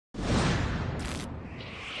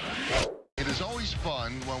always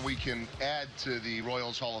fun when we can add to the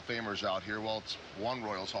Royals Hall of Famers out here. Well, it's one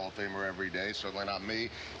Royals Hall of Famer every day, certainly not me.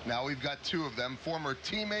 Now we've got two of them, former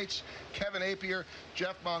teammates, Kevin Appier,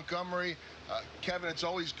 Jeff Montgomery. Kevin, it's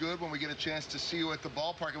always good when we get a chance to see you at the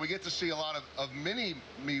ballpark, and we get to see a lot of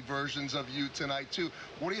mini-me versions of you tonight, too.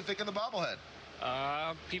 What do you think of the bobblehead?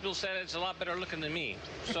 People said it's a lot better looking than me.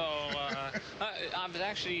 So I was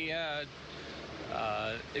actually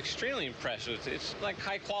extremely impressed with it. It's like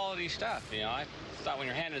high quality stuff. You know, I thought when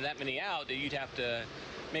you're handing that many out that you'd have to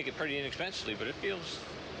make it pretty inexpensively, but it feels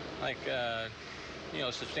like you know,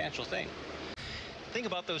 a substantial thing. Think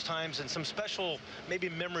about those times and some special maybe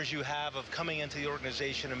memories you have of coming into the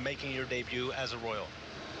organization and making your debut as a Royal.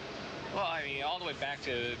 Well, I mean, all the way back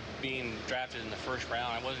to being drafted in the first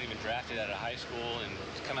round. I wasn't even drafted out of high school, and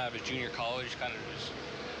come out of a junior college kind of just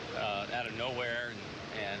out of nowhere,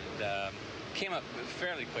 and came up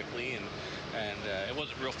fairly quickly, and it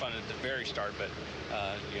wasn't real fun at the very start, but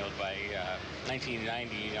you know, by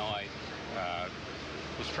 1990, you know, I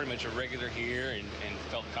was pretty much a regular here and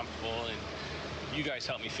felt comfortable, and you guys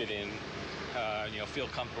helped me fit in, you know, feel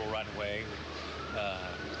comfortable right away.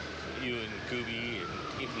 You and Gooby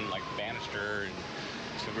and even like Bannister, and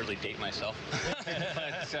to really date myself.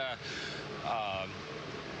 But,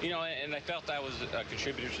 you know, and I felt I was a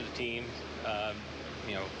contributor to the team,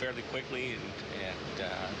 you know, fairly quickly, and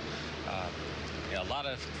yeah, a lot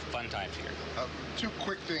of fun times here. Two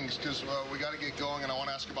quick things, because we got to get going, and I want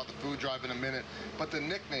to ask about the food drive in a minute. But the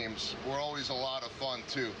nicknames were always a lot of fun,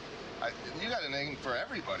 too. You got a name for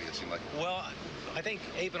everybody, it seemed like. Well, I think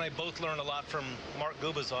Abe and I both learned a lot from Mark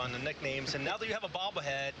Gubas on the nicknames, and now that you have a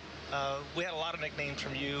bobblehead, we had a lot of nicknames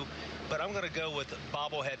from you, but I'm going to go with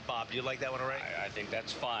Bobblehead Bob. Do you like that one, all right? I think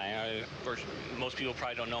that's fine. Of course, most people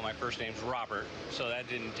probably don't know my first name's Robert, so that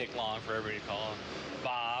didn't take long for everybody to call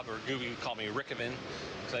Bob, or Gooby would call me Rkevin,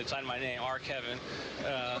 because I'd sign my name Rkevin.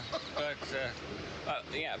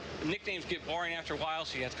 Yeah, nicknames get boring after a while,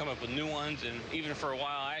 so you have to come up with new ones, and even for a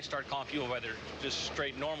while I started calling people by their just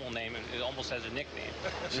straight normal name, and it almost has a nickname.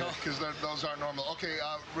 So, because those aren't normal. Okay,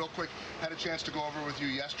 real quick, had a chance to go over with you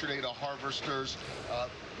yesterday to Harvesters.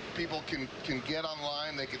 People can get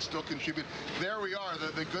online, they can still contribute. There we are,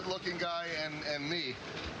 the good-looking guy and me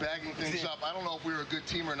bagging things up. I don't know if we were a good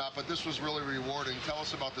team or not, but this was really rewarding. Tell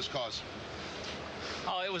us about this cause.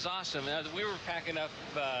 Oh, it was awesome. We were packing up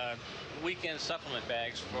weekend supplement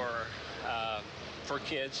bags for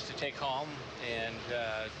kids to take home, and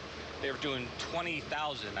they were doing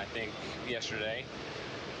 20,000, I think, yesterday.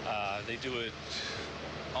 They do it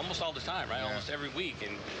almost all the time, right? Yeah. Almost every week,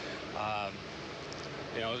 and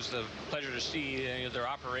you know, it was a pleasure to see their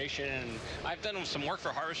operation. And I've done some work for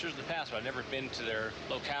Harvesters in the past, but I've never been to their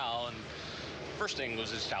locale. And first thing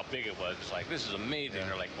was just how big it was. It's like, this is amazing. Yeah.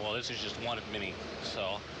 They're like, well, this is just one of many.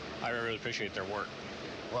 So I really appreciate their work.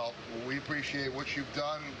 Well, we appreciate what you've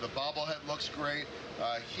done. The bobblehead looks great.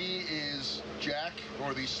 He is Jack,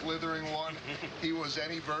 or the slithering one. He was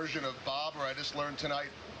any version of Bob, or I just learned tonight,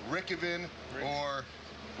 Rkevin, or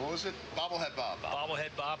what was it? Bobblehead Bob.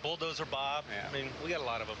 Bobblehead Bob, Bulldozer Bob. Yeah. I mean, we got a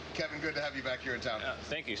lot of them. Kevin, good to have you back here in town.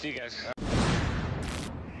 Thank you. See you guys.